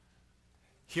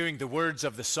Hearing the words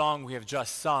of the song we have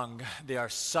just sung, they are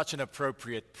such an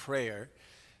appropriate prayer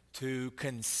to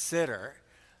consider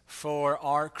for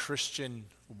our Christian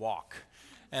walk.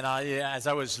 And as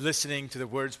I was listening to the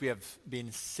words we have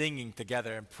been singing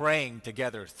together and praying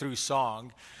together through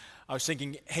song, I was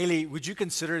thinking, Haley, would you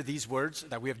consider these words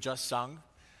that we have just sung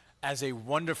as a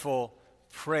wonderful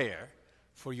prayer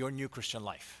for your new Christian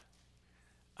life?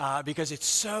 Because it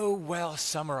so well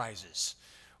summarizes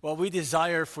what we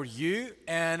desire for you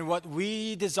and what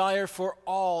we desire for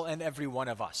all and every one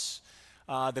of us.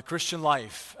 The Christian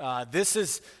life. This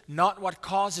is not what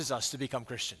causes us to become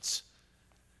Christians.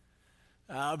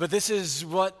 But this is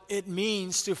what it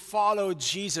means to follow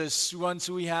Jesus once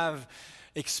we have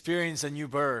experienced a new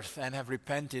birth and have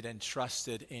repented and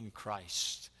trusted in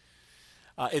Christ.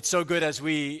 It's so good as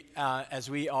we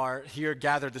are here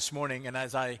gathered this morning, and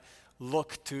as I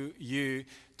look to you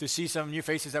to see some new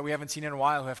faces that we haven't seen in a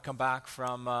while who have come back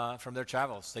from their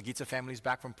travels. The Gitza family's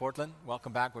back from Portland.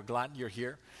 Welcome back. We're glad you're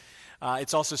here.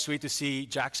 It's also sweet to see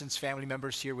Jackson's family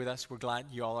members here with us. We're glad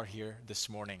you all are here this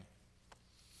morning.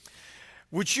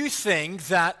 Would you think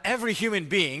that every human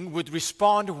being would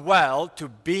respond well to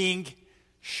being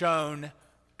shown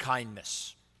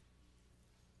kindness?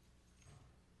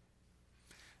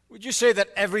 Would you say that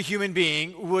every human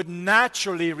being would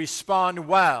naturally respond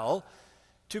well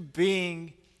to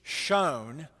being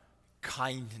shown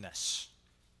kindness?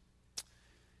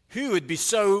 Who would be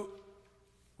so,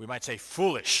 we might say,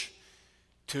 foolish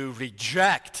to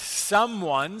reject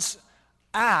someone's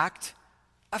act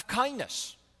of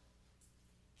kindness?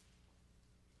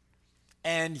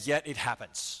 And yet it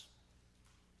happens.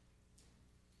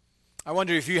 I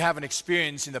wonder if you have an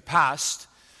experience in the past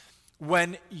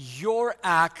when your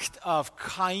act of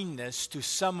kindness to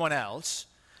someone else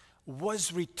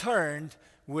was returned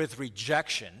with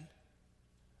rejection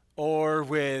or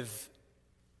with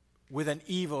an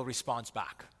evil response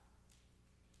back.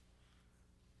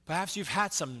 Perhaps you've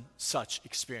had some such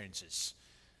experiences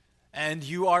and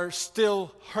you are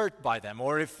still hurt by them,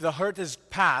 or if the hurt is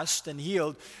past and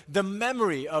healed, the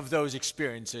memory of those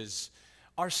experiences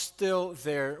are still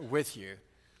there with you.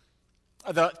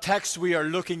 The text we are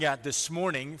looking at this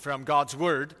morning from God's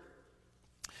Word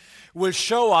will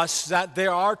show us that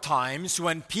there are times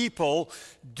when people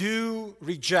do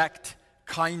reject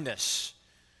kindness.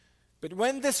 But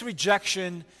when this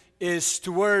rejection is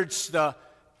towards the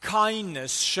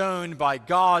kindness shown by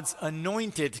God's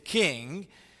anointed king,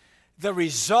 the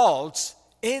results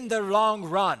in the long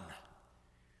run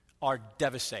are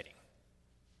devastating.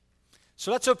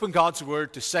 So let's open God's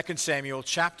Word to 2 Samuel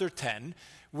chapter 10.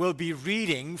 We'll be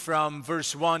reading from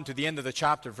verse 1 to the end of the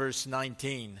chapter, verse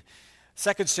 19.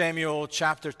 2 Samuel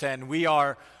chapter 10. We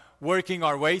are working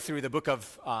our way through the book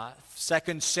of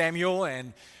 2 Samuel,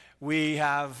 and we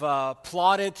have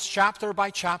plotted chapter by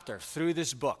chapter through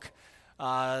this book.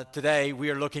 Today we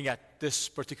are looking at this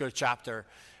particular chapter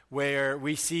where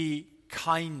we see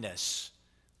kindness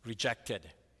rejected.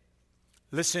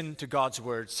 Listen to God's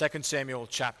word, 2 Samuel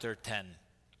chapter 10.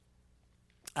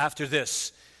 After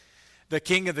this, the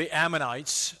king of the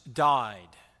Ammonites died,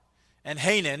 and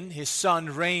Hanun, his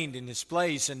son, reigned in his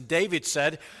place. And David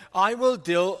said, I will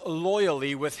deal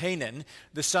loyally with Hanun,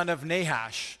 the son of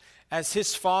Nahash, as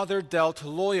his father dealt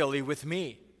loyally with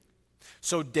me.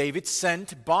 So David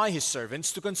sent by his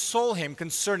servants to console him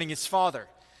concerning his father.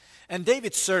 And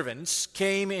David's servants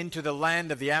came into the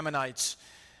land of the Ammonites.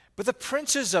 But the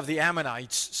princes of the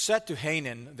Ammonites said to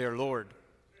Hanun, their lord,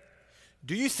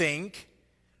 do you think,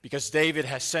 because David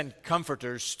has sent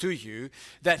comforters to you,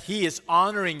 that he is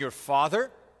honoring your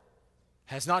father?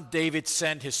 Has not David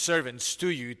sent his servants to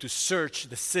you to search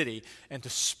the city and to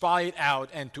spy it out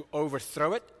and to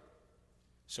overthrow it?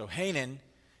 So Hanun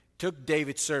took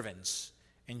David's servants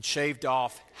and shaved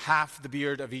off half the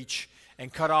beard of each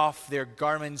and cut off their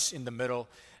garments in the middle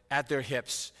at their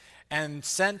hips and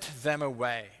sent them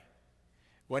away.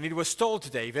 When it was told to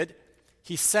David,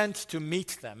 he sent to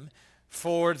meet them,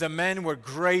 for the men were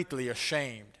greatly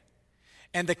ashamed.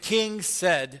 And the king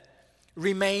said,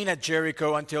 remain at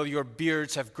Jericho until your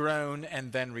beards have grown,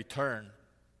 and then return.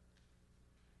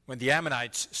 When the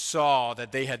Ammonites saw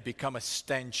that they had become a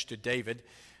stench to David,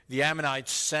 the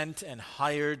Ammonites sent and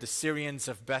hired the Syrians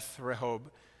of Beth-rehob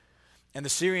and the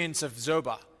Syrians of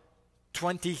Zobah,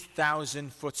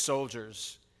 20,000 foot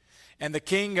soldiers, and the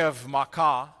king of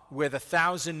Maacah with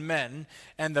 1,000 men,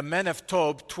 and the men of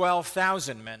Tob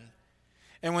 12,000 men.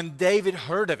 And when David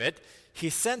heard of it,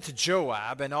 he sent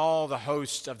Joab and all the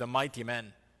host of the mighty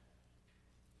men.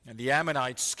 And the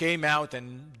Ammonites came out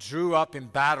and drew up in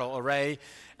battle array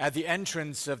at the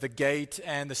entrance of the gate,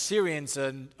 and the Syrians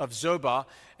of Zobah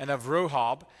and of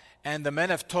Rehob and the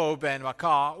men of Tob and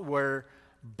Maacah were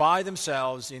by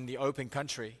themselves in the open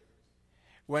country.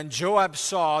 When Joab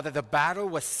saw that the battle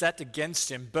was set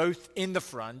against him, both in the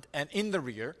front and in the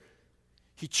rear,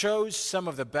 he chose some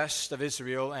of the best of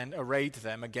Israel and arrayed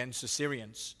them against the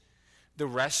Syrians. The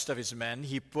rest of his men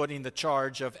he put in the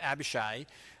charge of Abishai,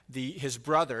 his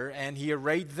brother, and he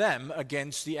arrayed them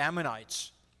against the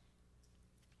Ammonites.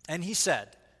 And he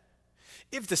said,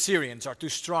 "If the Syrians are too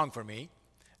strong for me,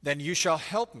 then you shall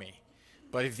help me.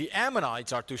 But if the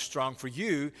Ammonites are too strong for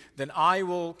you, then I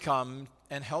will come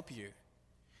and help you.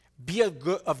 Be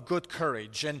of good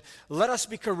courage, and let us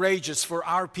be courageous for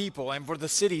our people and for the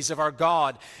cities of our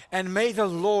God, and may the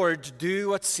Lord do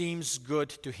what seems good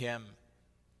to him."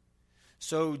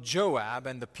 So Joab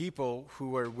and the people who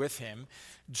were with him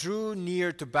drew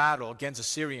near to battle against the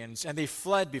Syrians, and they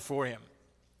fled before him.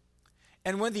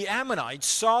 And when the Ammonites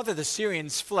saw that the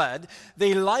Syrians fled,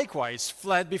 they likewise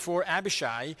fled before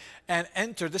Abishai and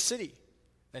entered the city.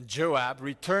 Then Joab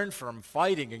returned from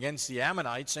fighting against the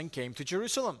Ammonites and came to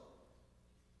Jerusalem.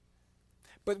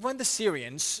 But when the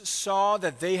Syrians saw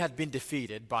that they had been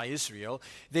defeated by Israel,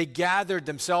 they gathered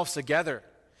themselves together,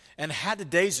 and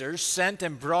Hadadezer sent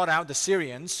and brought out the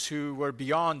Syrians who were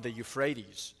beyond the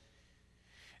Euphrates.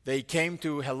 They came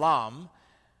to Helam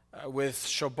with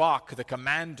Shobach, the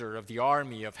commander of the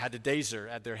army of Hadadezer,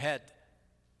 at their head.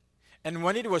 And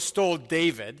when it was told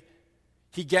David,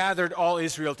 he gathered all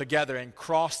Israel together and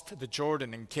crossed the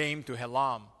Jordan and came to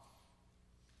Helam.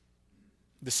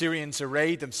 The Syrians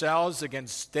arrayed themselves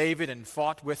against David and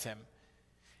fought with him.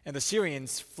 And the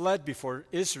Syrians fled before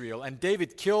Israel, and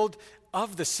David killed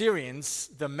of the Syrians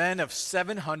the men of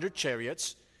 700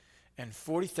 chariots and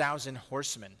 40,000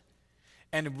 horsemen,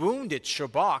 and wounded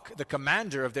Shobach, the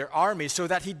commander of their army, so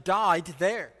that he died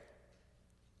there.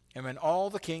 And when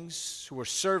all the kings who were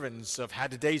servants of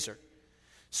Hadadezer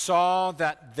saw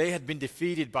that they had been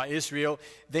defeated by Israel,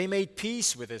 they made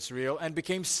peace with Israel and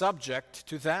became subject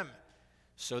to them.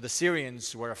 So the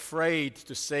Syrians were afraid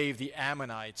to save the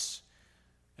Ammonites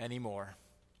anymore.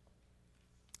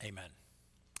 Amen.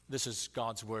 This is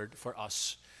God's word for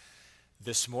us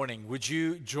this morning. Would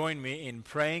you join me in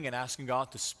praying and asking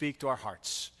God to speak to our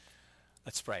hearts?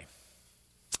 Let's pray.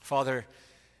 Father,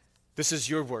 this is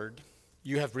your word.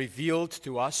 You have revealed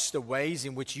to us the ways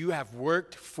in which you have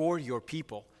worked for your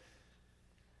people.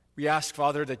 We ask,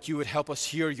 Father, that you would help us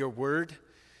hear your word.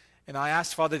 And I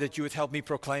ask, Father, that you would help me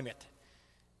proclaim it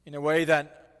in a way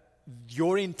that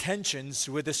your intentions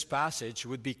with this passage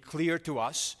would be clear to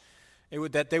us,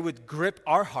 that they would grip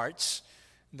our hearts,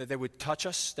 that they would touch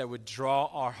us, that would draw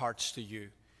our hearts to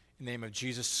you. In the name of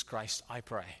Jesus Christ, I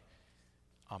pray.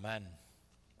 Amen.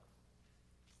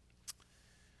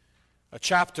 A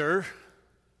chapter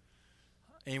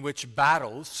in which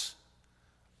battles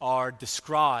are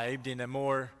described in a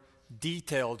more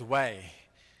detailed way.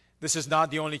 This is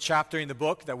not the only chapter in the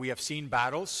book that we have seen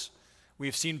battles. We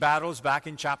have seen battles back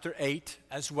in chapter 8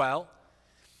 as well.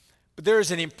 But there is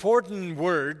an important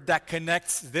word that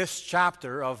connects this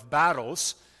chapter of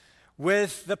battles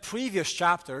with the previous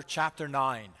chapter, chapter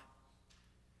 9.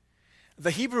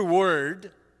 The Hebrew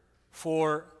word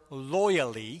for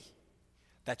loyally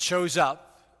that shows up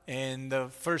in the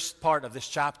first part of this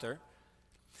chapter,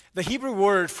 the Hebrew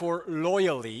word for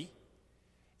loyally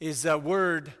is the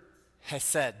word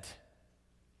hesed,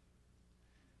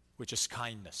 which is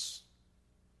kindness,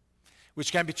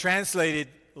 which can be translated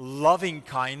loving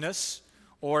kindness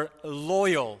or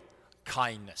loyal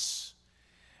kindness.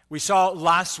 We saw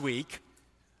last week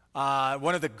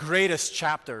one of the greatest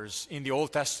chapters in the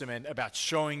Old Testament about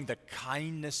showing the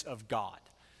kindness of God,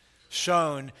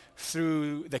 shown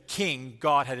through the king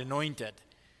God had anointed.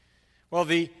 Well,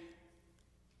 the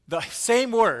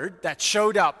same word that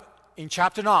showed up in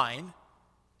chapter 9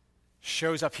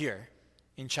 shows up here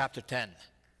in chapter 10.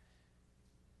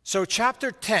 So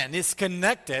chapter 10 is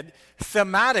connected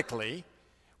thematically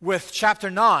with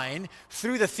chapter 9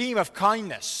 through the theme of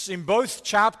kindness. In both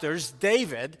chapters,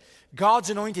 David, God's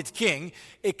anointed king,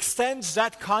 extends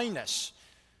that kindness.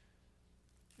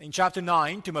 In chapter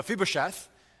 9 to Mephibosheth.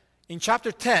 In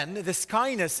chapter 10, this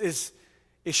kindness is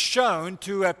shown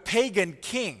to a pagan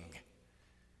king.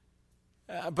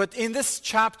 But in this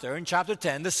chapter, in chapter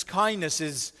 10, this kindness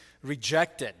is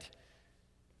rejected.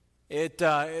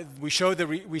 We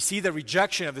see the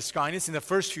rejection of this kindness in the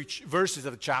first few verses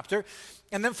of the chapter.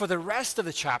 And then for the rest of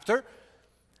the chapter,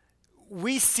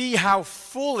 we see how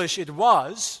foolish it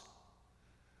was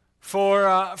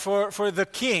for the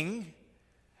king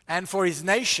and for his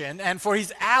nation and for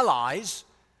his allies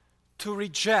to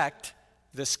reject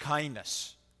this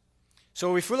kindness.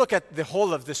 So if we look at the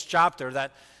whole of this chapter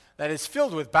that is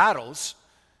filled with battles,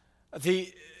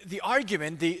 The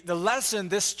argument, the lesson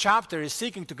this chapter is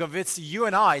seeking to convince you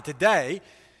and I today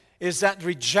is that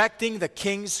rejecting the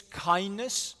king's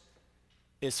kindness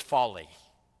is folly.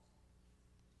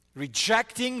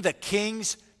 Rejecting the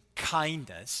king's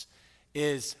kindness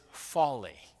is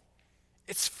folly.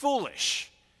 It's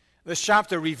foolish. This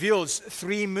chapter reveals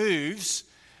three moves,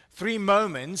 three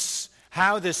moments,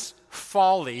 how this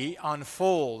folly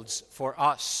unfolds for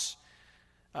us.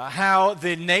 How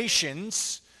the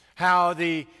nations, how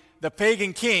the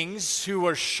pagan kings who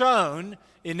were shown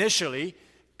initially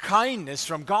kindness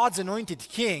from God's anointed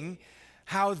king,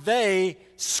 how they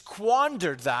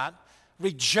squandered that,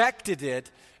 rejected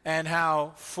it, and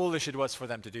how foolish it was for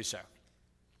them to do so.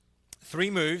 Three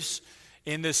moves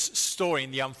in this story,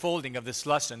 in the unfolding of this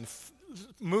lesson.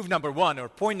 Move number one, or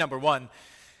point number one,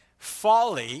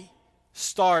 folly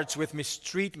starts with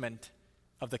mistreatment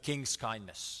of the king's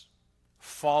kindness.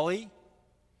 Folly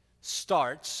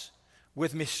starts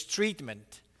with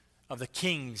mistreatment of the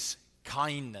king's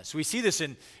kindness. We see this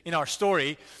in our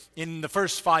story in the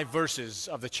first 5 verses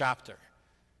of the chapter.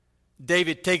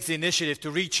 David takes the initiative to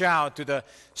reach out to the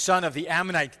son of the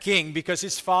Ammonite king because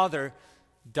his father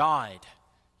died.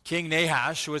 King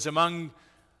Nahash was among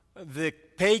the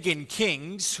pagan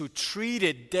kings who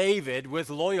treated David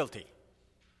with loyalty,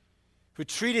 who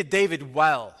treated David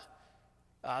well.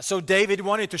 So David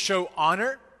wanted to show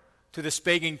honor to this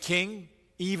pagan king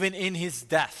even in his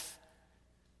death.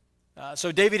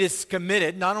 So David is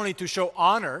committed not only to show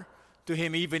honor to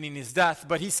him even in his death,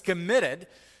 but he's committed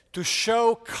to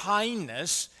show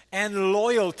kindness and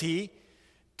loyalty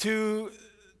to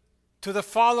the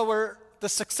follower, the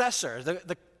successor,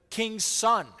 the king's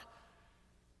son.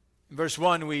 In verse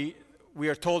 1, we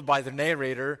are told by the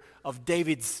narrator of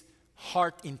David's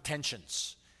heart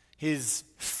intentions, his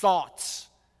thoughts.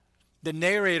 The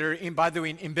narrator, by the way,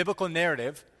 in biblical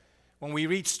narrative, when we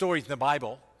read stories in the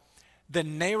Bible, the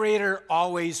narrator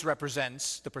always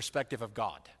represents the perspective of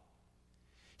God.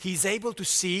 He's able to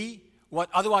see what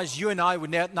otherwise you and I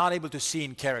would not able to see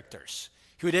in characters.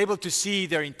 He would be able to see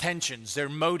their intentions, their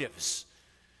motives.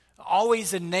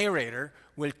 Always the narrator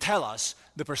will tell us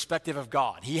the perspective of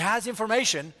God. He has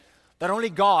information that only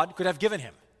God could have given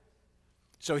him.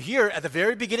 So here at the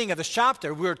very beginning of this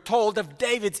chapter, we're told of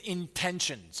David's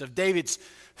intentions, of David's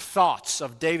thoughts,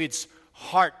 of David's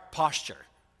heart posture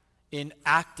in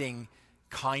acting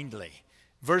kindly.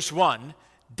 Verse 1,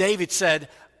 David said,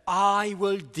 I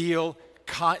will deal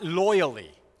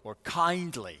loyally or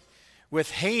kindly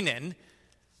with Hanun,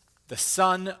 the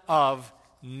son of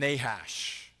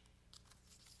Nahash,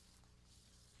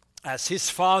 as his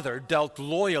father dealt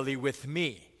loyally with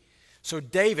me. So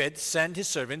David sent his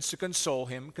servants to console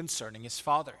him concerning his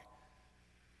father.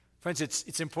 Friends,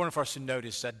 it's important for us to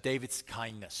notice that David's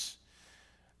kindness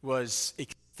was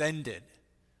extended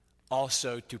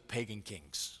also to pagan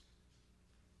kings.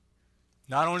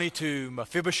 Not only to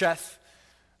Mephibosheth,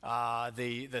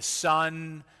 the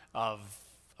son of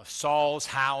Saul's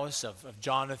house, of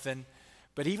Jonathan,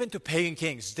 but even to pagan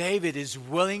kings. David is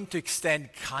willing to extend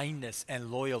kindness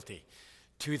and loyalty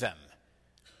to them.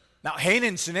 Now,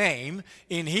 Hanun's name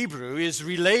in Hebrew is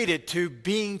related to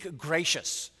being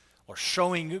gracious or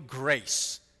showing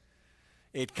grace.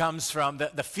 It comes from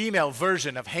the female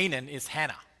version of Hanun is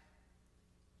Hannah.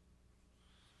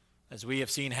 As we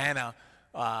have seen, Hannah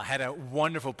had a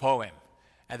wonderful poem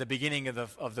at the beginning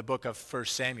of the book of 1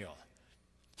 Samuel.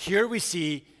 Here we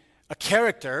see a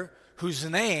character whose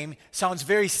name sounds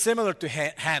very similar to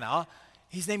Hannah.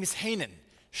 His name is Hanun,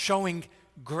 showing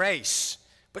grace.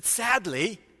 But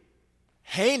sadly,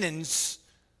 Hanun's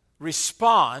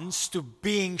response to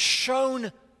being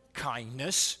shown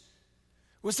kindness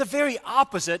was the very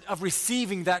opposite of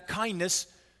receiving that kindness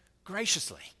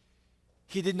graciously.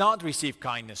 He did not receive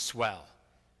kindness well.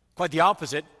 Quite the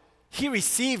opposite, he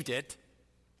received it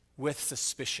with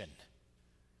suspicion.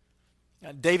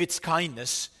 David's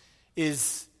kindness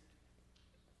is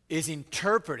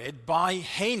interpreted by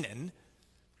Hanun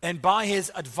and by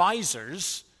his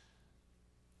advisors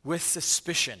with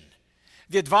suspicion.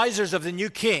 The advisors of the new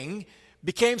king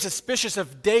became suspicious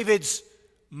of David's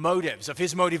motives, of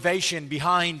his motivation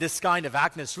behind this kind of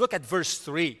actness. Look at verse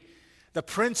 3. The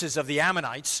princes of the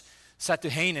Ammonites said to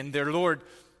Hanun, their lord,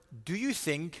 do you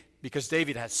think, because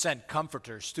David has sent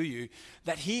comforters to you,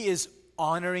 that he is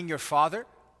honoring your father?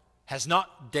 Has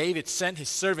not David sent his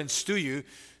servants to you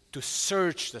to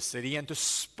search the city and to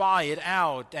spy it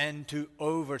out and to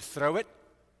overthrow it?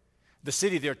 The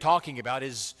city they're talking about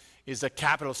is the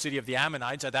capital city of the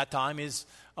Ammonites at that time, is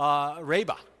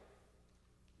Rabbah.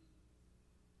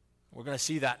 We're going to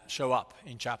see that show up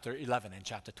in chapter 11 and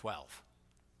chapter 12.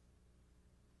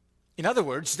 In other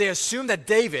words, they assume that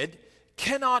David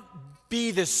cannot be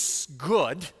this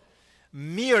good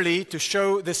merely to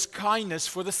show this kindness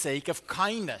for the sake of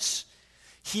kindness.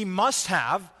 He must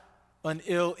have an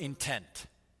ill intent.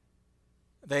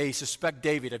 They suspect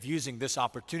David of using this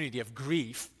opportunity of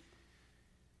grief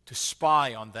to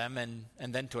spy on them and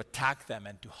then to attack them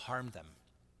and to harm them.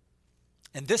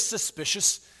 And this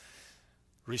suspicious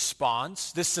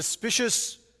response, this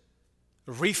suspicious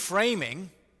reframing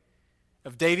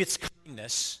of David's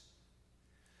kindness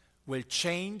will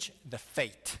change the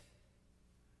fate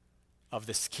of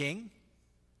this king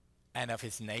and of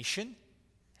his nation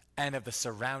and of the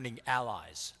surrounding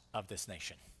allies of this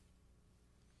nation.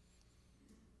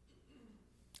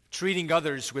 Treating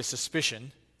others with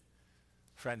suspicion,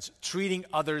 friends, treating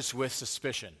others with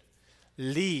suspicion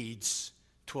leads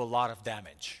to a lot of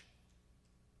damage.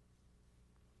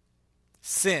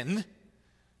 Sin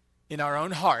in our own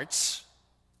hearts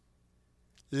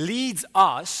leads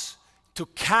us to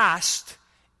cast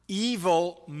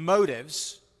evil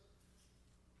motives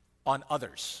on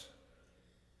others,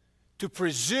 to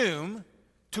presume,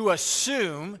 to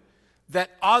assume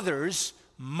that others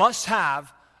must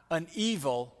have an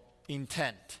evil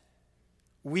intent.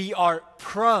 We are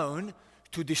prone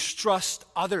to distrust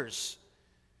others.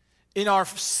 In our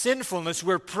sinfulness,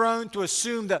 we're prone to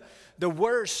assume the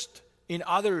worst in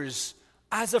others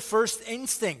as a first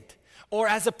instinct or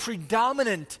as a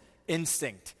predominant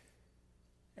instinct.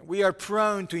 And we are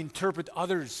prone to interpret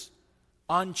others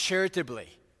uncharitably.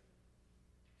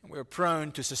 And we're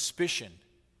prone to suspicion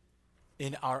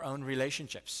in our own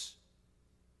relationships.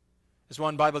 As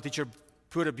one Bible teacher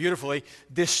put it beautifully,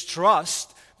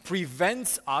 distrust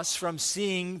prevents us from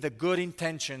seeing the good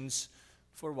intentions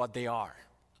for what they are.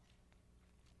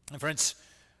 And friends,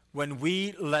 when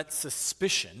we let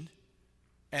suspicion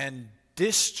and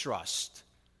distrust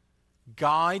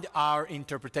guide our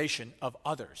interpretation of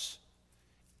others,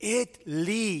 it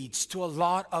leads to a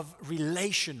lot of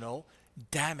relational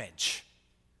damage.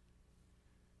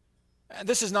 And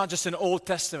this is not just an Old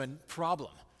Testament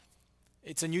problem.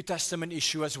 It's a New Testament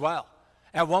issue as well.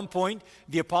 At one point,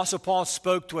 the Apostle Paul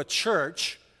spoke to a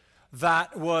church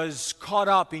that was caught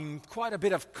up in quite a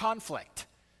bit of conflict,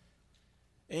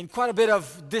 in quite a bit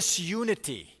of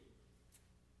disunity.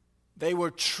 They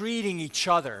were treating each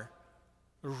other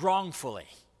wrongfully.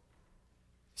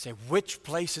 You say, which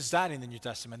place is that in the New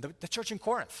Testament? The church in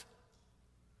Corinth.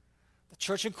 The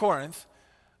church in Corinth,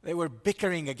 they were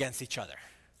bickering against each other.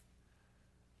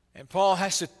 And Paul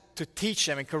has to teach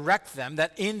them and correct them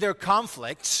that in their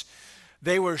conflicts,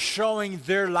 they were showing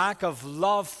their lack of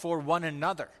love for one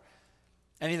another.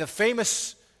 And in the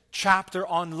famous chapter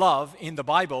on love in the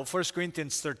Bible, 1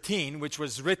 Corinthians 13, which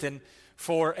was written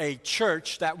for a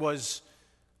church that was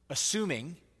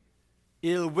assuming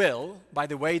ill will by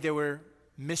the way they were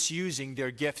misusing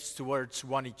their gifts towards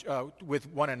with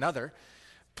one another,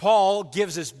 Paul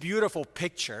gives this beautiful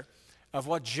picture of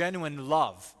what genuine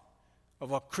love,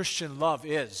 of what Christian love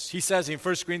is. He says in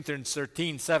 1 Corinthians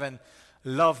 13:7,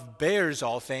 love bears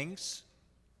all things,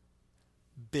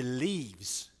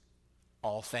 believes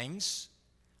all things,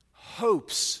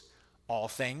 hopes all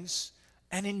things,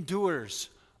 and endures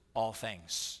all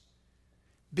things.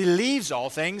 Believes all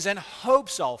things and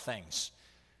hopes all things.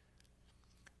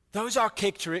 Those are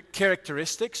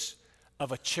characteristics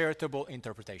of a charitable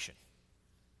interpretation.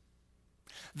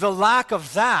 The lack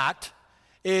of that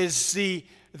is the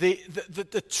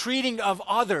treating of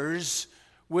others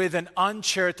with an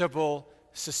uncharitable,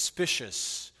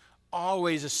 suspicious,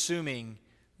 always assuming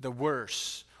the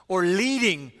worst, or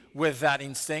leading with that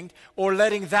instinct, or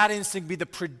letting that instinct be the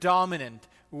predominant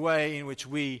way in which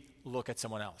we look at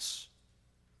someone else.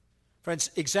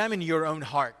 Friends, examine your own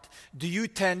heart. Do you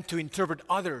tend to interpret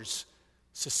others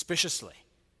suspiciously?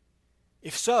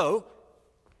 If so,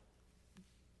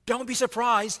 don't be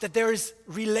surprised that there is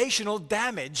relational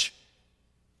damage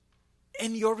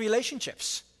in your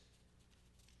relationships.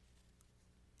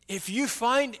 If you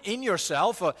find in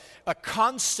yourself a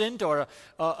constant or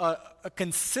a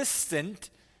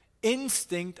consistent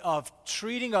instinct of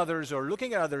treating others or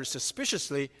looking at others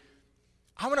suspiciously,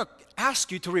 I want to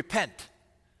ask you to repent.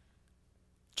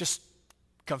 Just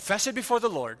confess it before the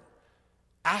Lord.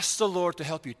 Ask the Lord to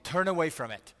help you turn away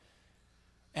from it.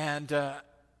 And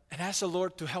ask the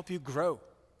Lord to help you grow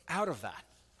out of that.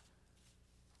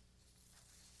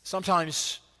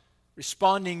 Sometimes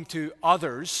responding to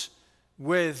others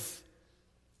with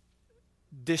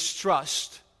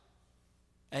distrust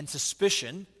and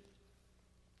suspicion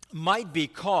might be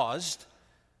caused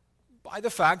by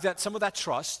the fact that some of that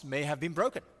trust may have been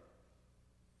broken.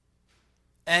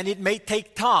 And it may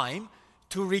take time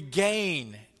to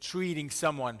regain treating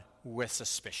someone with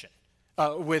suspicion.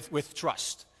 with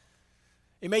trust.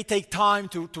 It may take time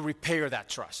to repair that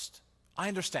trust. I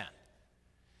understand.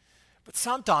 But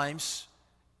sometimes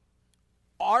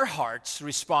our hearts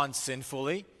respond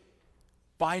sinfully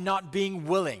by not being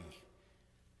willing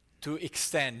to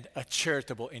extend a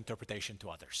charitable interpretation to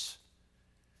others.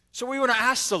 So we want to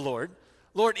ask the Lord,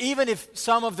 even if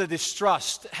some of the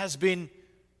distrust has been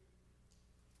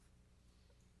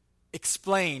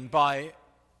explained by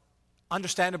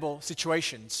understandable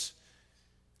situations,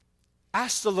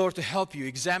 ask the Lord to help you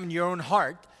examine your own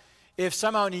heart. If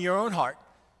somehow in your own heart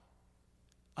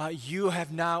you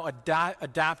have now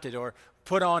adapted or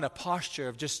put on a posture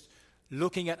of just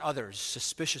looking at others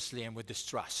suspiciously and with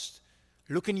distrust.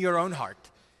 Look in your own heart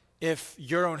if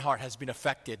your own heart has been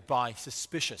affected by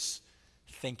suspicious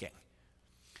thinking.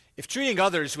 If treating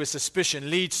others with suspicion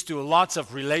leads to lots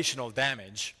of relational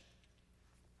damage,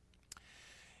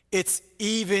 it's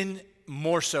even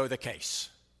more so the case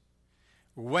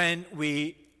when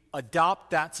we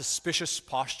adopt that suspicious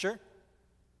posture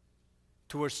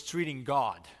towards treating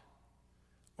God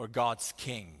or God's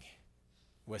king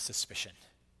with suspicion.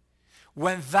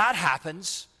 When that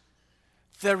happens,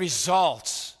 the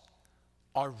results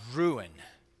are ruin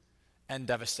and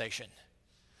devastation.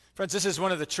 Friends, this is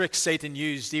one of the tricks Satan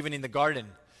used even in the garden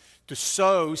to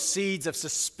sow seeds of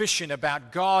suspicion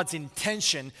about God's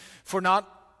intention for not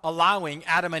allowing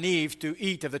Adam and Eve to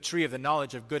eat of the tree of the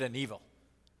knowledge of good and evil.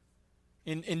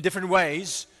 In different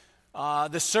ways,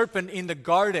 the serpent in the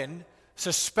garden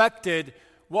suspected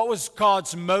what was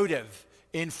God's motive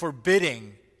in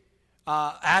forbidding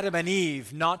Adam and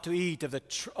Eve not to eat of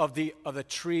the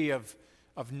tree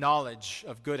of knowledge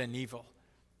of good and evil.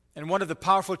 And one of the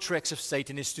powerful tricks of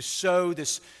Satan is to sow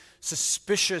this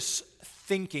suspicious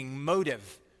thinking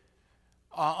motive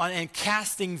and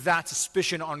casting that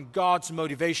suspicion on God's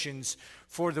motivations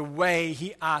for the way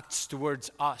he acts towards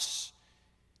us.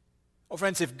 Oh,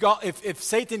 friends, if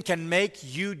Satan can make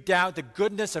you doubt the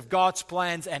goodness of God's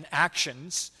plans and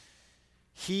actions,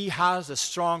 he has a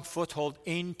strong foothold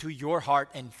into your heart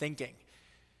and thinking.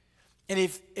 And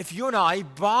if you and I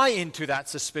buy into that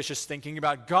suspicious thinking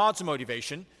about God's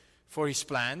motivation for his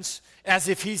plans, as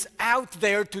if he's out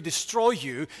there to destroy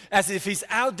you, as if he's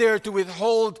out there to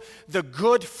withhold the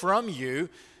good from you,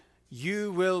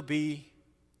 you will be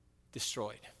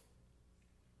destroyed.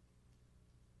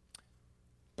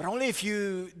 But only if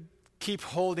you keep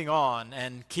holding on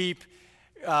and keep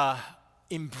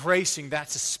embracing that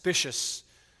suspicious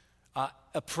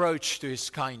approach to his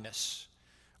kindness.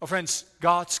 Oh, friends,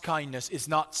 God's kindness is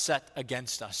not set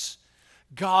against us.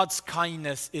 God's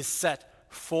kindness is set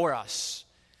for us.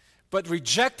 But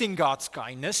rejecting God's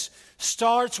kindness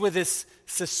starts with this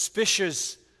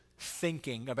suspicious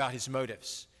thinking about his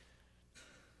motives.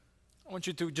 I want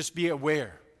you to just be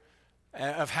aware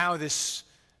of how this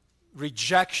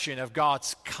rejection of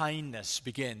God's kindness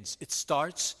begins. It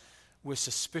starts with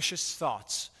suspicious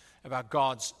thoughts about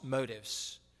God's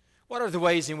motives. What are the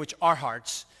ways in which our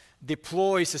hearts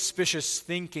deploy suspicious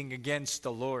thinking against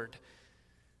the Lord?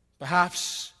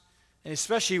 Perhaps, and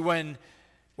especially when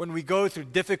we go through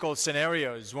difficult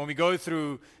scenarios, when we go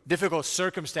through difficult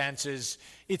circumstances,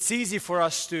 it's easy for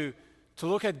us to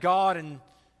look at God and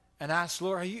ask,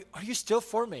 Lord, are you still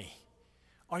for me?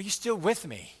 Are you still with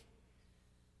me?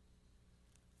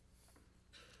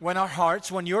 When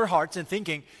your hearts and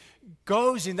thinking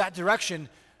goes in that direction,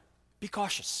 be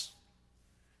cautious.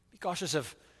 Be cautious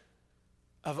of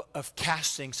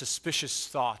casting suspicious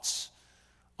thoughts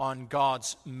on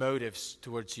God's motives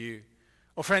towards you.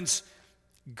 Oh, friends,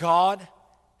 God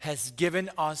has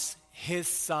given us his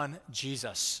Son,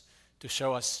 Jesus, to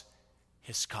show us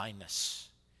his kindness.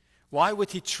 Why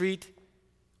would we treat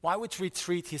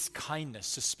his kindness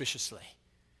suspiciously?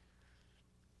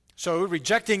 So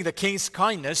rejecting the king's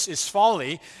kindness is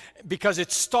folly because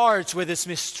it starts with this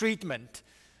mistreatment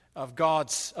of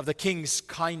the king's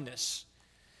kindness.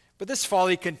 But this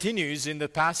folly continues in the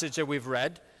passage that we've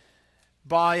read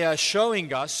by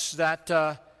showing us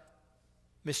that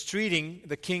mistreating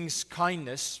the king's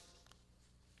kindness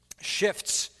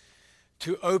shifts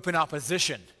to open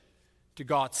opposition to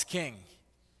God's king.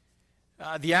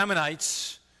 The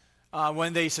Ammonites,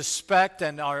 when they suspect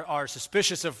and are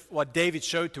suspicious of what David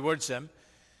showed towards them,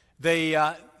 they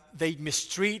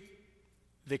mistreat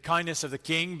the kindness of the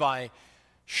king by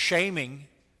shaming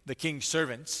the king's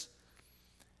servants.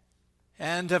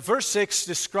 And verse 6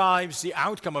 describes the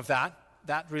outcome of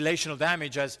that relational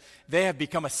damage as they have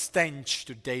become a stench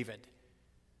to David.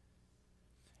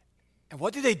 And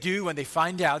what do they do when they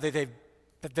find out that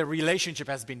their relationship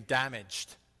has been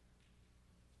damaged?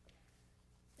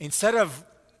 Instead of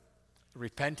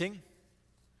repenting,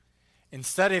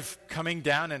 instead of coming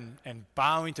down and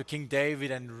bowing to King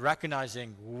David and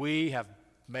recognizing we have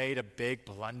made a big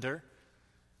blunder,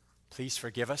 please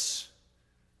forgive us.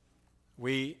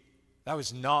 That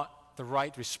was not the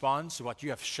right response to what you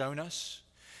have shown us.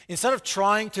 Instead of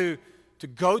trying to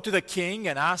go to the king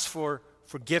and ask for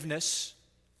forgiveness,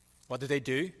 what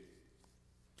do?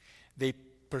 They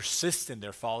persist in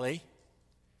their folly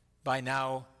by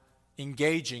now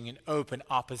engaging in open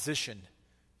opposition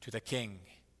to the king.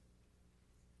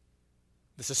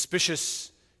 The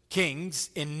suspicious kings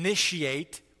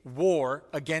initiate war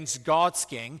against God's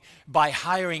king by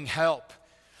hiring help.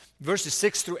 Verses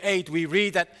 6 through 8, we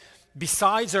read that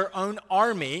besides their own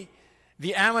army,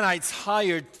 the Ammonites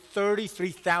hired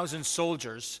 33,000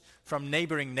 soldiers from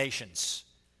neighboring nations.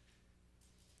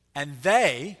 And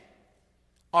they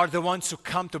are the ones who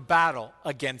come to battle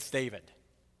against David.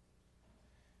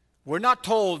 We're not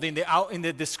told in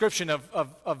the description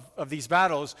of these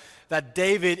battles that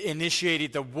David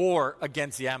initiated the war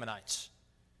against the Ammonites.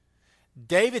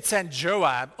 David sent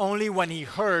Joab only when he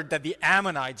heard that the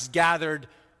Ammonites gathered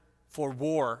for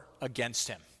war against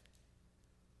him.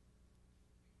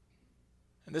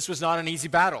 And this was not an easy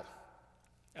battle.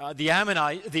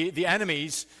 The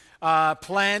enemies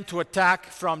planned to attack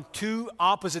from two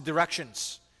opposite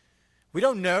directions. We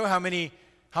don't know how many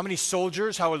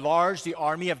soldiers, how large the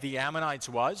army of the Ammonites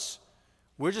was.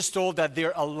 We're just told that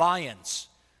their alliance,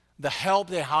 the help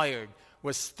they hired,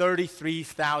 was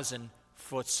 33,000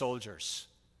 foot soldiers.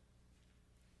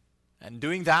 And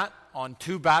doing that on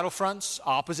two battlefronts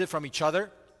opposite from each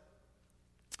other,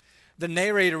 the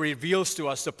narrator reveals to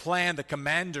us the plan the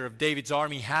commander of David's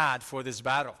army had for this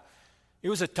battle. It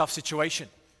was a tough situation.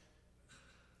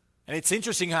 And it's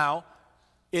interesting how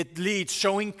it leads,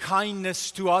 showing kindness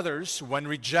to others when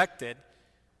rejected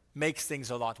makes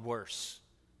things a lot worse.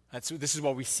 This is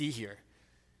what we see here.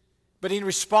 But in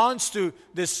response to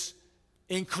this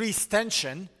increased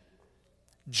tension,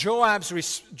 Joab's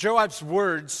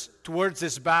words towards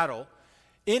this battle,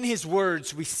 in his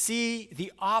words, we see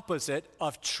the opposite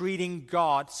of treating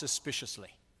God suspiciously.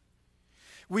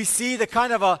 We see the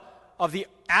kind of the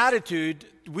attitude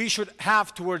we should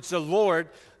have towards the Lord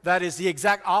that is the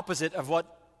exact opposite of what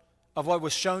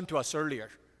was shown to us earlier.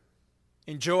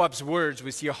 In Joab's words, we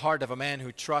see a heart of a man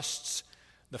who trusts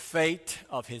the fate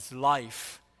of his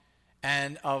life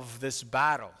and of this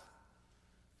battle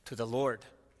to the Lord.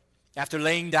 After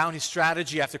laying down his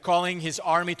strategy, after calling his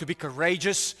army to be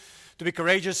courageous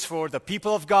for the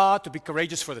people of God, to be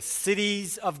courageous for the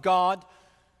cities of God,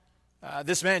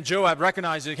 this man Joab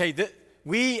recognizes, hey,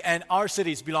 we and our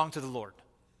cities belong to the Lord.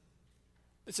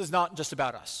 This is not just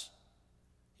about us.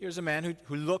 Here's a man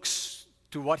who looks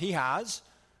to what he has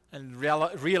and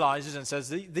realizes and says,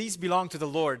 these belong to the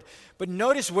Lord. But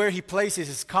notice where he places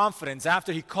his confidence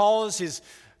after he calls his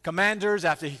commanders,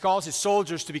 after he calls his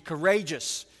soldiers to be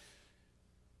courageous.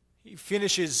 He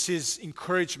finishes his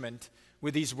encouragement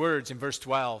with these words in verse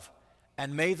 12,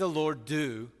 and may the Lord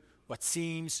do what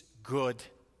seems good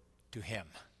to him.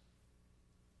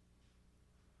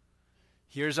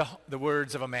 Here's the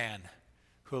words of a man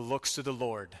who looks to the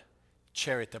Lord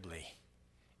charitably,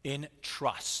 in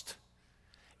trust,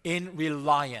 in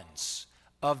reliance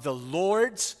of the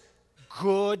Lord's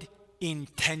good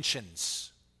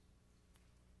intentions.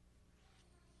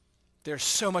 There's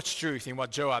so much truth in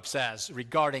what Joab says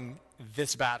regarding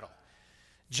this battle.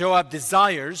 Joab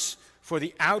desires for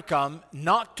the outcome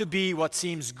not to be what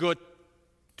seems good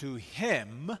to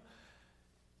him,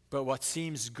 but what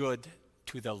seems good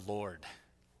to the Lord.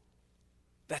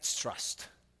 That's trust.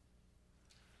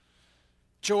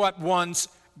 Joab wants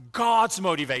God's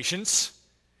motivations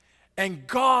and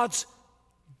God's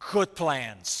good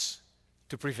plans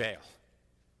to prevail.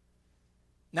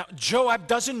 Now, Joab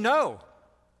doesn't know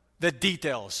the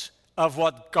details of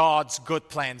what God's good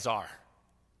plans are.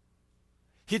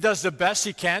 He does the best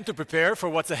he can to prepare for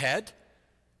what's ahead.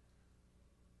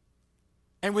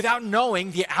 And without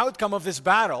knowing the outcome of this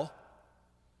battle,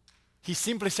 he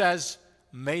simply says,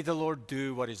 may the Lord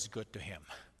do what is good to him.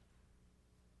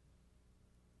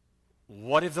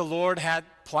 What if the Lord had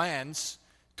plans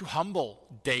to humble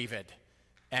David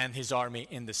and his army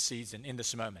in this season, in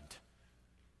this moment?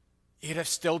 It'd have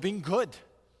still been good.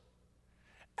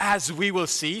 As we will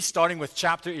see, starting with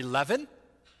chapter 11,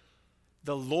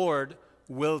 the Lord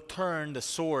will turn the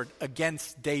sword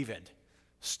against David,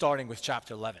 starting with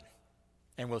chapter 11.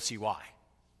 And we'll see why.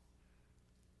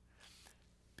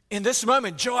 In this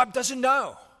moment, Joab doesn't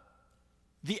know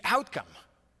the outcome.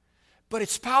 But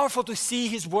it's powerful to see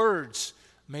his words.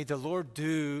 May the Lord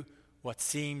do what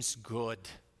seems good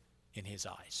in his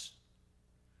eyes.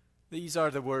 These are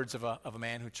the words of a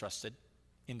man who trusted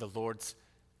in the Lord's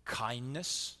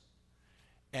kindness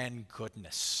and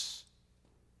goodness.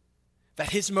 That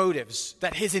his motives,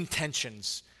 that his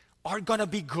intentions are going to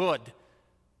be good,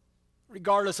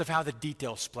 regardless of how the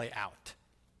details play out.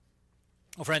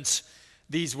 Well, friends,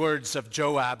 these words of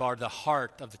Joab are the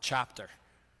heart of the chapter.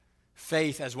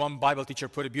 Faith, as one Bible teacher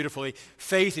put it beautifully,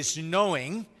 faith is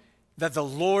knowing that the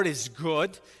Lord is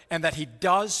good and that he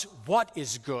does what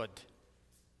is good.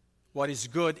 What is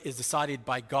good is decided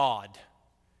by God,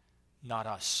 not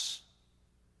us.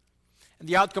 And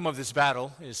the outcome of this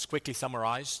battle is quickly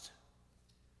summarized.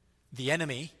 The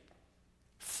enemy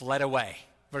fled away.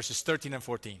 Verses 13 and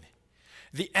 14.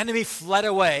 The enemy fled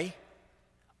away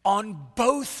on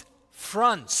both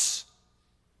fronts.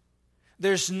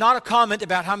 There's not a comment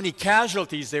about how many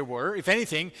casualties there were. If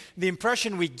anything, the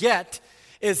impression we get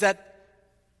is that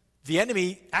the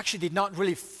enemy actually did not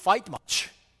really fight much.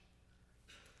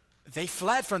 They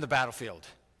fled from the battlefield.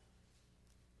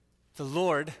 The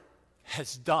Lord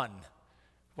has done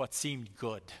what seemed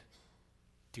good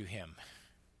to him.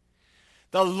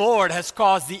 The Lord has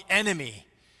caused the enemy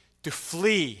to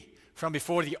flee from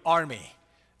before the army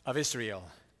of Israel.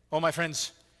 Oh, my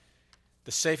friends,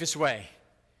 the safest way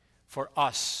for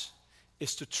us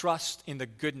is to trust in the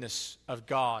goodness of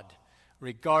God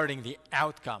regarding the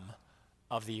outcome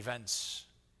of the events.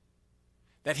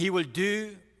 That he will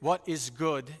do what is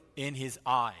good in his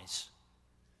eyes.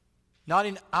 Not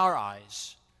in our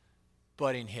eyes,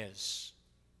 but in his.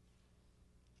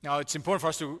 Now, it's important for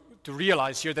us to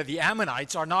realize here that the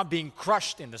Ammonites are not being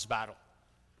crushed in this battle.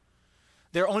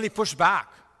 They're only pushed back.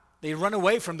 They run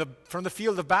away from the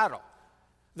field of battle.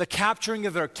 The capturing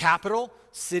of their capital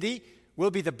city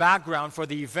will be the background for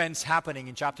the events happening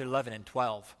in chapter 11 and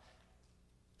 12.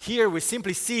 Here we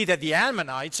simply see that the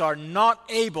Ammonites are not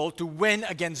able to win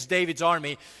against David's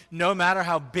army, no matter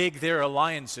how big their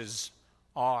alliances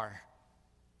are.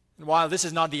 And while this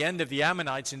is not the end of the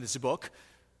Ammonites in this book,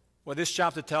 what this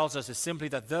chapter tells us is simply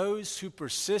that those who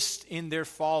persist in their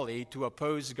folly to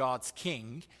oppose God's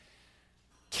king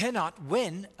cannot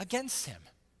win against him.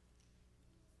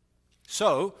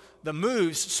 So, the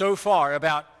moves so far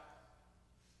about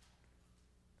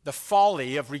the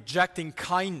folly of rejecting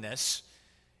kindness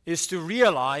is to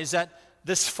realize that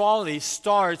this folly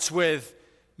starts with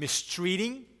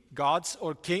mistreating God's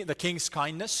or the king's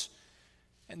kindness.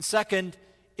 And second,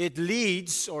 it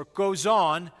leads or goes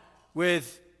on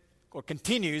with or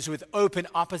continues with open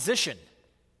opposition.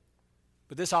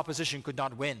 But this opposition could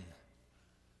not win.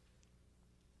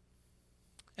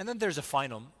 And then there's a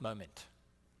final moment.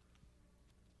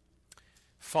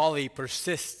 Folly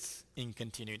persists in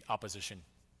continued opposition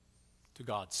to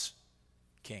God's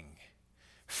king.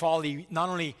 Folly not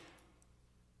only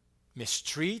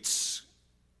mistreats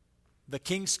the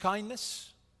king's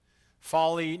kindness,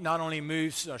 folly not only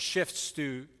moves or shifts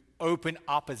to open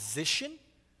opposition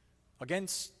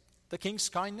against the king's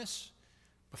kindness,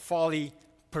 but folly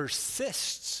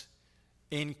persists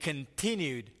in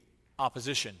continued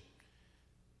opposition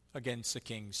against the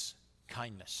king's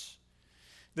kindness.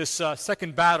 This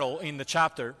second battle in the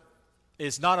chapter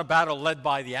is not a battle led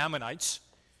by the Ammonites.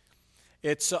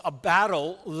 It's a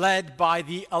battle led by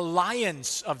the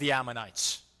alliance of the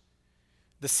Ammonites,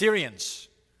 the Syrians.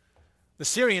 The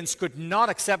Syrians could not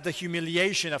accept the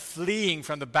humiliation of fleeing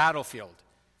from the battlefield.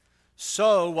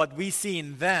 So what we see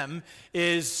in them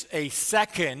is a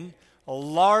second, a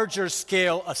larger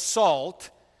scale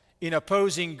assault in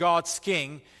opposing God's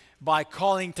king by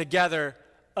calling together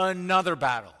another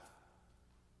battle.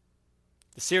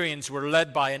 The Syrians were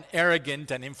led by an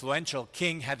arrogant and influential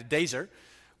king, Hadadezer.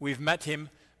 We've met him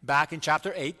back in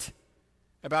chapter 8,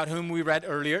 about whom we read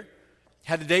earlier.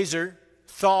 Hadadezer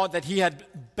thought that he had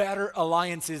better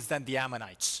alliances than the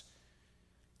Ammonites.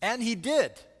 And he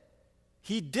did.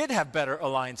 He did have better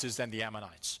alliances than the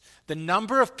Ammonites. The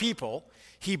number of people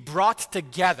he brought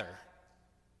together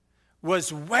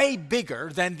was way bigger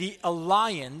than the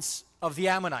alliance of the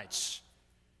Ammonites.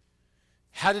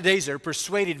 Hadadezer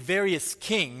persuaded various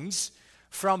kings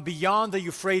from beyond the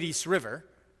Euphrates River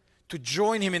to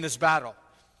join him in this battle.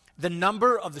 The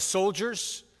number of the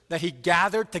soldiers that he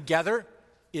gathered together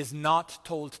is not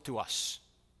told to us.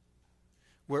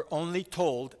 We're only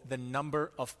told the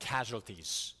number of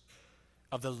casualties,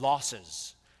 of the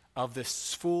losses of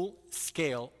this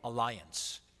full-scale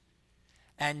alliance.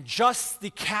 And just the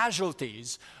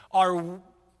casualties are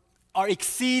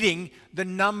exceeding the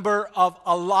number of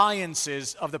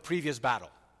alliances of the previous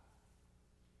battle.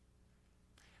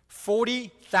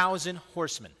 40,000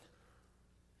 horsemen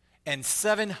and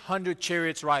 700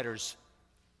 chariots riders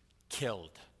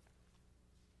killed.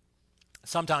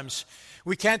 Sometimes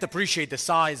we can't appreciate the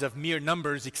size of mere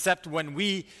numbers except when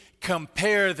we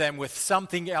compare them with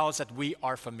something else that we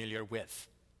are familiar with.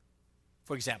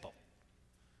 For example,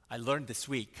 I learned this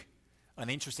week an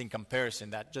interesting comparison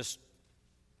that just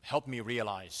helped me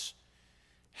realize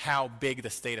how big the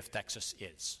state of Texas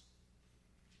is.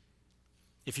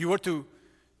 If you were to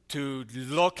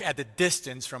look at the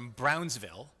distance from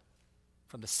Brownsville,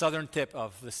 from the southern tip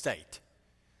of the state,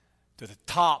 to the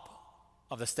top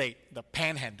of the state, the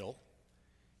Panhandle,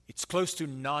 it's close to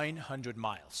 900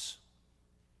 miles.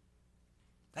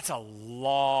 That's a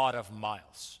lot of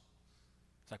miles.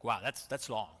 It's like, wow, that's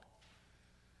long.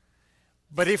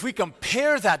 But if we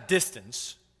compare that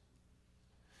distance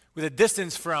with the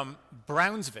distance from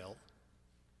Brownsville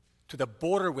to the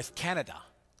border with Canada,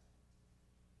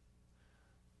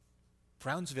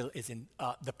 Brownsville is in,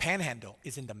 the Panhandle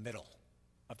is in the middle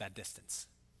of that distance.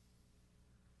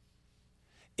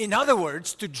 In other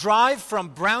words, to drive from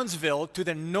Brownsville to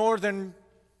the northern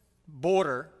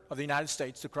border of the United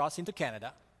States to cross into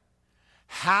Canada,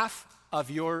 half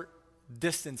of your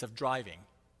distance of driving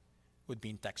would be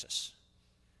in Texas.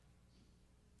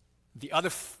 The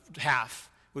other half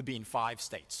would be in 5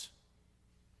 states.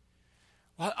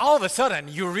 Well, all of a sudden,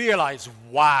 you realize,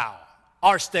 wow,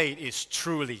 our state is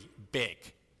truly big.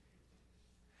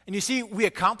 And you see, we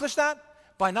accomplish that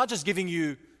by not just giving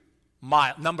you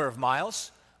number of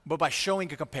miles, but by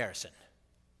showing a comparison.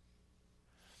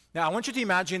 Now, I want you to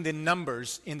imagine the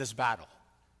numbers in this battle.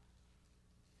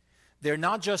 They're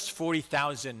not just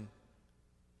 40,000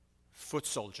 foot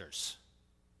soldiers.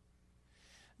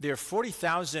 They're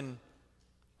 40,000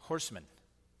 horsemen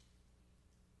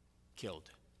killed.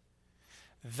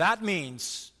 That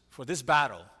means, for this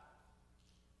battle,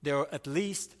 there are at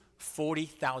least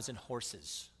 40,000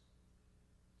 horses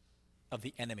of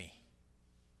the enemy.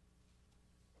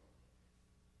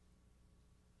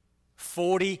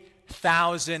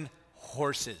 40,000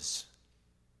 horses.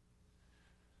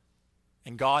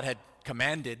 And God had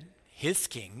commanded his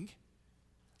king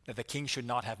that the king should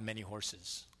not have many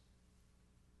horses.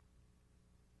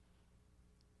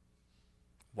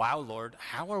 Wow, Lord,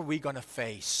 how are we going to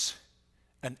face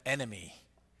an enemy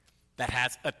that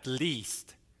has at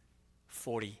least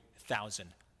 40,000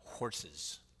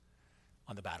 horses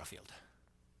on the battlefield?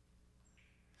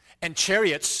 And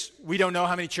chariots, we don't know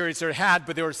how many chariots they had,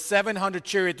 but there were 700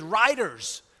 chariot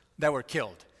riders that were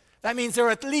killed. That means there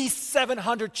were at least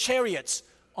 700 chariots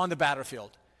on the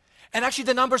battlefield. And actually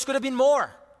the numbers could have been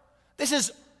more. This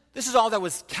is all that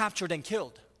was captured and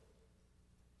killed.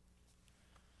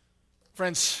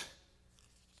 Friends,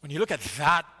 when you look at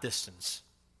that distance,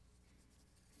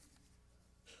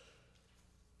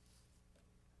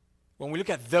 when we look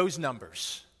at those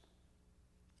numbers,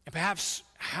 and perhaps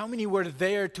how many were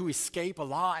there to escape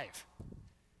alive,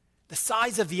 the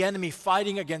size of the enemy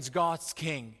fighting against God's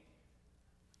king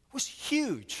was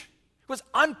huge. It was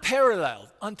unparalleled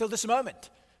until this moment.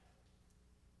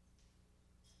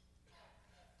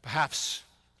 Perhaps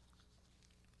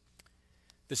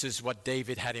this is what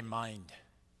David had in mind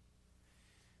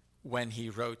when he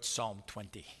wrote Psalm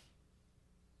 20.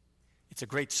 It's a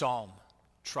great psalm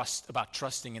about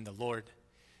trusting in the Lord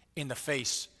in the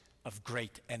face of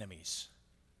great enemies.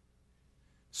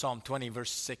 Psalm 20,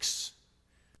 verse 6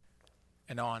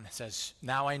 and on says,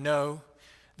 "Now I know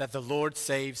that the Lord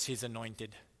saves his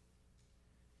anointed.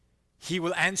 He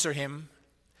will answer him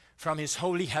from his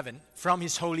holy heaven,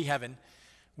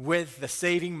 with the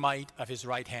saving might of his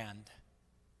right hand.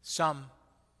 Some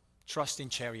trust in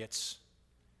chariots,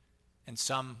 and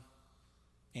some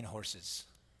in horses.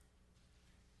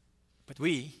 But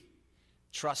we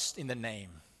trust in the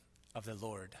name of the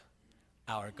Lord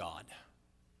our God."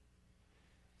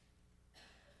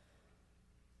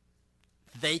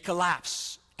 They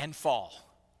collapse and fall,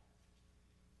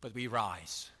 but we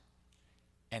rise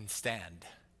and stand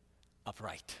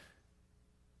upright,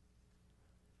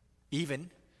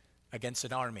 even against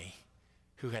an army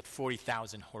who had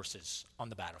 40,000 horses on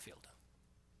the battlefield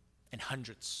and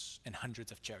hundreds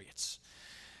of chariots.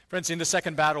 Friends, in the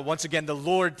second battle, once again, the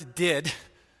Lord did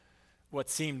what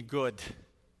seemed good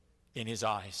in his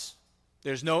eyes.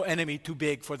 There's no enemy too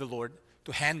big for the Lord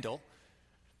to handle,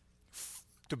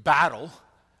 to battle,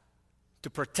 to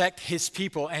protect his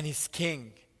people and his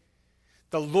king.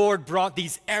 The Lord brought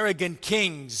these arrogant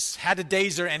kings,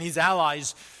 Hadadezer and his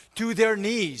allies, to their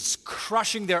knees,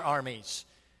 crushing their armies.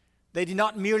 They did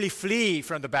not merely flee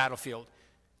from the battlefield.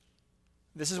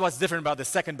 This is what's different about the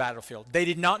second battlefield. They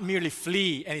did not merely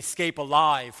flee and escape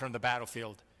alive from the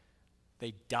battlefield.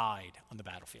 They died on the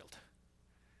battlefield.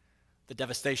 The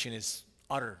devastation is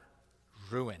utter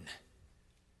ruin.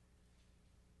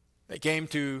 They came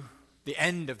to the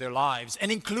end of their lives,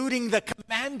 and including the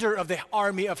commander of the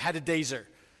army of Hadadezer.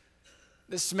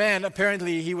 This man,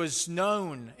 apparently, he was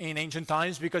known in ancient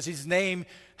times because his name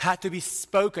had to be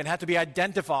spoken, had to be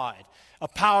identified. A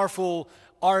powerful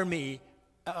army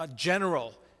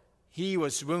general. He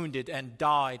was wounded and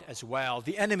died as well.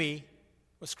 The enemy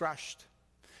was crushed.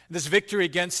 This victory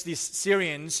against the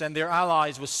Syrians and their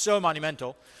allies was so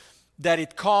monumental that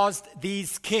it caused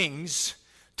these kings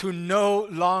to no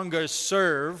longer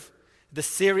serve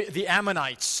the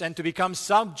Ammonites and to become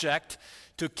subject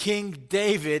to King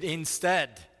David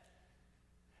instead.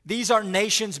 These are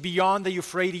nations beyond the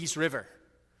Euphrates River,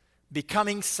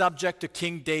 becoming subject to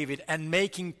King David and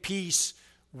making peace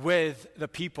with the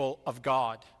people of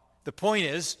God. The point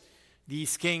is,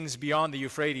 these kings beyond the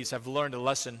Euphrates have learned a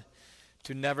lesson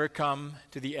to never come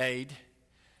to the aid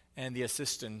and the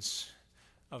assistance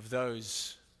of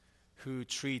those who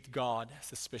treat God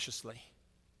suspiciously.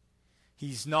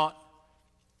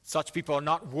 Such people are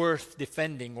not worth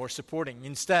defending or supporting.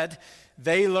 Instead,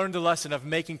 they learned the lesson of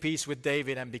making peace with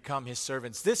David and become his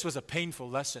servants. This was a painful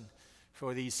lesson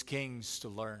for these kings to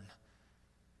learn.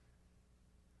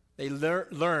 They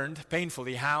learned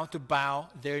painfully how to bow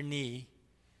their knee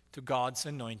to God's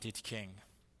anointed king.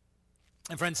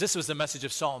 And friends, this was the message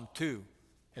of Psalm 2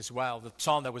 as well, the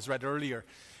psalm that was read earlier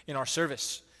in our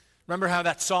service. Remember how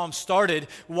that psalm started?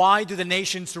 Why do the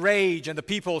nations rage and the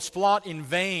peoples plot in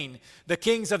vain? The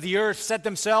kings of the earth set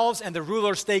themselves and the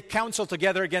rulers take counsel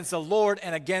together against the Lord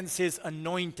and against his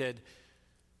anointed.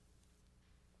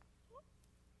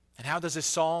 And how does this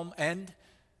psalm end?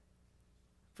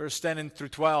 Verse 10 through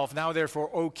 12, now therefore,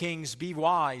 O kings, be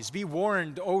wise, be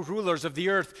warned, O rulers of the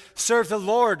earth. Serve the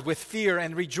Lord with fear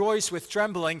and rejoice with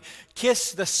trembling.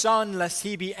 Kiss the Son, lest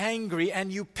he be angry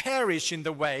and you perish in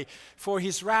the way, for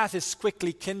his wrath is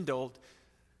quickly kindled.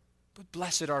 But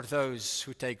blessed are those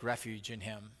who take refuge in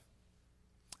him.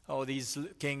 Oh, these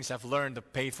kings have learned the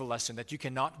painful lesson that you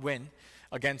cannot win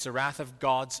against the wrath of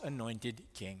God's anointed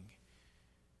king.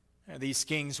 And these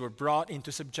kings were brought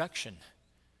into subjection.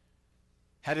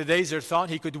 Hadadezer thought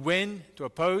he could win to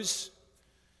oppose.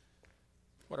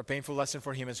 What a painful lesson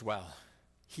for him as well.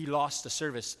 He lost the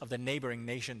service of the neighboring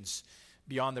nations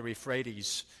beyond the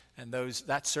Euphrates, and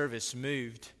that service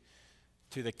moved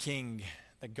to the king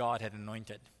that God had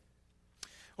anointed.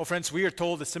 Well, friends, we are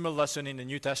told a similar lesson in the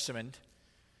New Testament,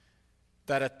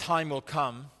 that a time will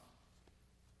come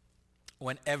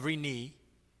when every knee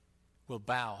will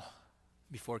bow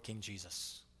before King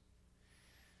Jesus.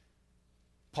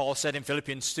 Paul said in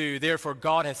Philippians 2, therefore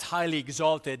God has highly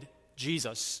exalted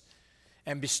Jesus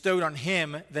and bestowed on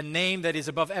him the name that is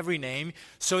above every name,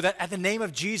 so that at the name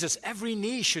of Jesus every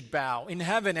knee should bow in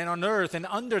heaven and on earth and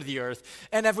under the earth,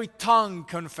 and every tongue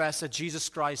confess that Jesus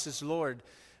Christ is Lord,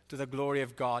 to the glory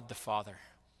of God the Father.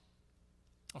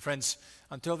 Well, friends,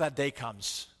 until that day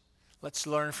comes, let's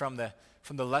learn from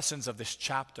the lessons of this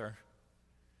chapter.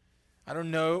 I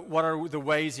don't know what are the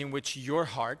ways in which your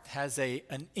heart has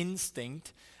an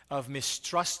instinct of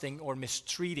mistrusting or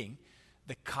mistreating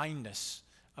the kindness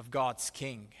of God's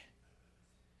King.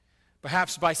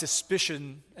 Perhaps by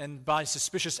suspicion and by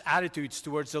suspicious attitudes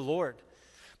towards the Lord.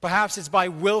 Perhaps it's by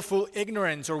willful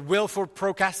ignorance or willful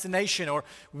procrastination or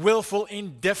willful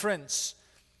indifference.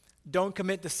 Don't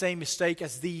commit the same mistake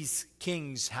as these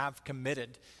kings have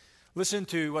committed. Listen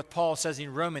to what Paul says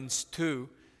in Romans 2.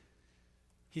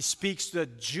 He speaks to the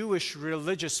Jewish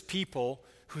religious people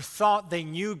who thought they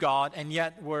knew God and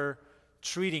yet were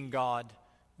treating God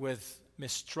with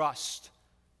mistrust.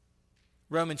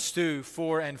 Romans 2,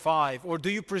 4 and 5. Or do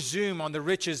you presume on the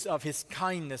riches of his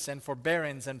kindness and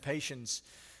forbearance and patience,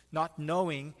 not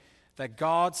knowing that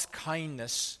God's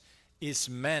kindness is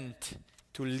meant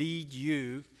to lead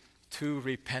you to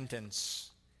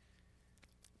repentance?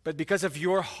 But because of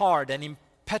your hard and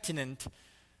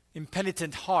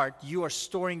impenitent heart, you are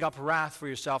storing up wrath for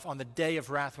yourself on the day of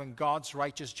wrath when God's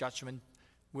righteous judgment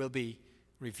will be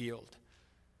revealed.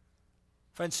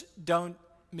 Friends, don't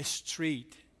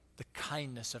mistreat the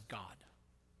kindness of God.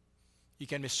 You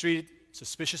can mistreat it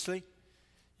suspiciously.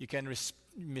 You can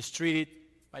mistreat it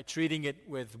by treating it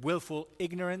with willful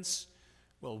ignorance,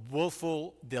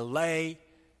 willful delay,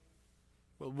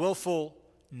 willful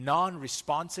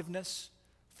non-responsiveness,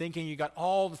 thinking you got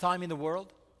all the time in the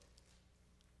world.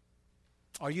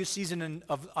 Are you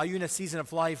in a season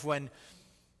of life when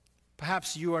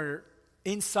perhaps you are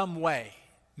in some way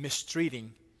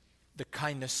mistreating the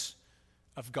kindness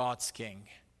of God's King?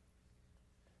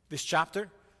 This chapter,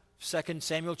 2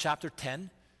 Samuel chapter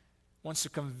 10, wants to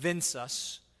convince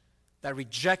us that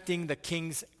rejecting the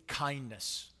king's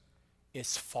kindness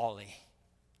is folly.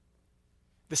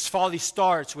 This folly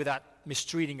starts with that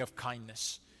mistreating of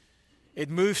kindness. It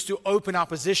moves to open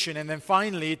opposition, and then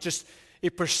finally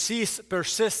It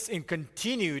persists in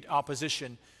continued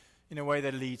opposition in a way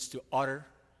that leads to utter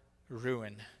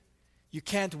ruin. You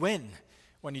can't win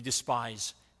when you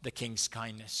despise the king's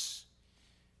kindness.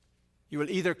 You will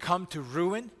either come to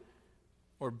ruin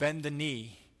or bend the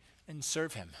knee and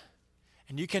serve him.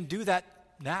 And you can do that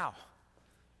now.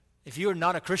 If you are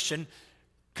not a Christian,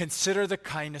 consider the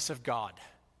kindness of God,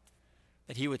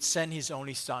 that he would send his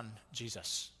only son,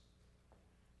 Jesus,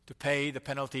 to pay the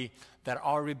penalty that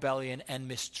our rebellion and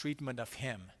mistreatment of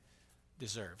him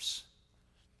deserves.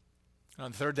 And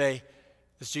on the third day,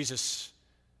 as Jesus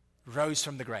rose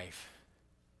from the grave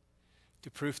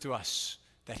to prove to us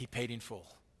that he paid in full,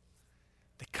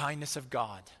 the kindness of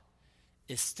God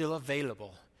is still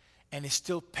available and is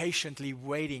still patiently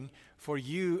waiting for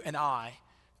you and I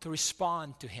to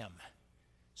respond to him.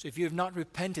 So if you have not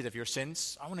repented of your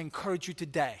sins, I want to encourage you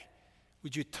today,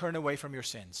 would you turn away from your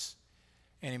sins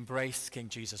and embrace King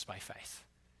Jesus by faith?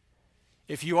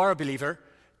 If you are a believer,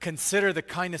 consider the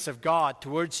kindness of God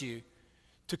towards you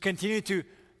to continue to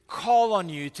call on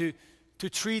you to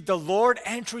treat the Lord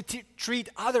and to treat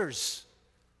others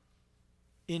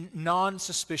in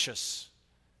non-suspicious,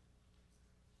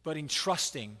 but in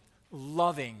trusting,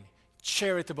 loving,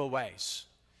 charitable ways.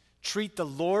 Treat the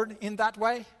Lord in that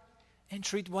way and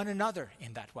treat one another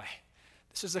in that way.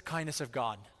 This is the kindness of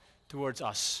God towards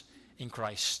us in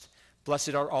Christ.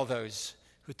 Blessed are all those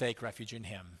who take refuge in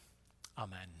him.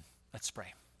 Amen. Let's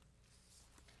pray.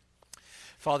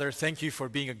 Father, thank you for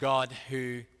being a God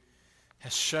who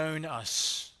has shown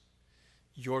us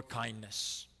your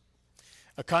kindness.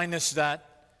 A kindness that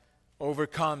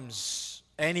overcomes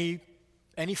any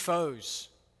foes.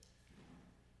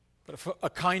 But a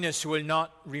kindness who will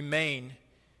not remain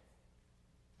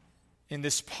in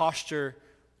this posture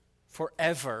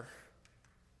forever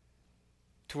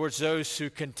towards those who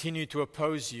continue to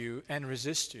oppose you and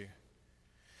resist you.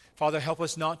 Father, help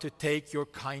us not to take your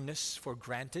kindness for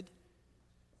granted.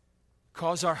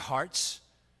 Cause our hearts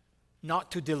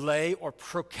not to delay or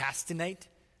procrastinate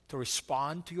to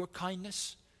respond to your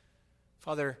kindness.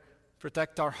 Father,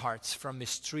 protect our hearts from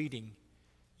mistreating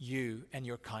you and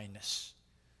your kindness.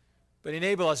 But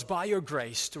enable us by your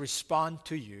grace to respond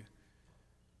to you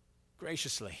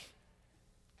graciously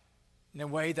in a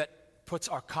way that puts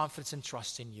our confidence and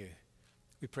trust in you.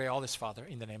 We pray all this, Father,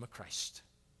 in the name of Christ.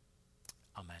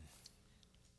 Amen.